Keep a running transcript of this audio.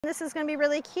This is going to be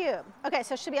really cute. Okay,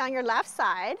 so she'll be on your left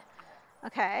side.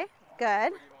 Okay,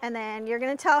 good. And then you're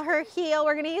going to tell her heel.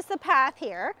 We're going to use the path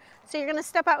here. So you're going to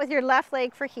step out with your left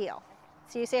leg for heel.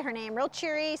 So you say her name real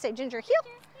cheery. Say Ginger,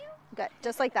 heel. Good,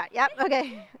 just like that. Yep,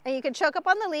 okay. And you can choke up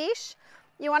on the leash.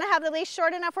 You want to have the leash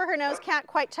short enough where her nose can't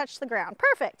quite touch the ground.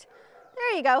 Perfect.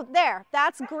 There you go. There.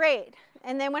 That's great.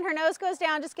 And then when her nose goes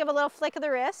down, just give a little flick of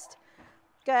the wrist.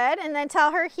 Good. And then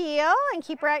tell her heel and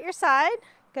keep her at your side.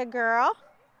 Good girl.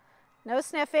 No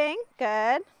sniffing.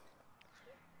 Good.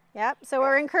 Yep. So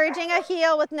we're encouraging a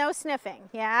heel with no sniffing.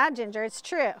 Yeah, Ginger, it's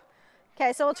true.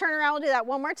 Okay, so we'll turn around. We'll do that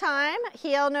one more time.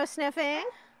 Heel, no sniffing.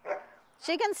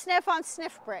 She can sniff on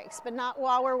sniff breaks, but not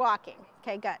while we're walking.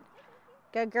 Okay, good.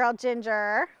 Good girl,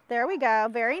 Ginger. There we go.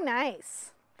 Very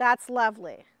nice. That's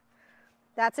lovely.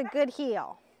 That's a good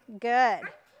heel. Good.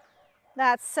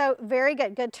 That's so very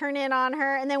good. Good. Turn in on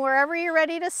her. And then wherever you're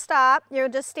ready to stop, you'll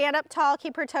just stand up tall,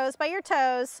 keep her toes by your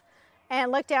toes, and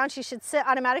look down. She should sit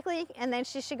automatically, and then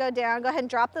she should go down. Go ahead and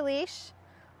drop the leash.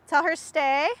 Tell her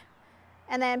stay,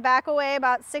 and then back away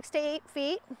about 6 to 8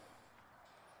 feet.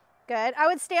 Good. I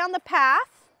would stay on the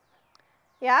path.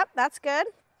 Yep, that's good.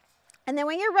 And then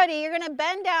when you're ready, you're going to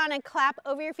bend down and clap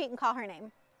over your feet and call her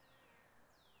name.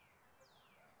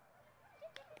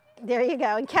 There you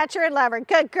go. And catch her and love her.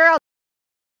 Good girl.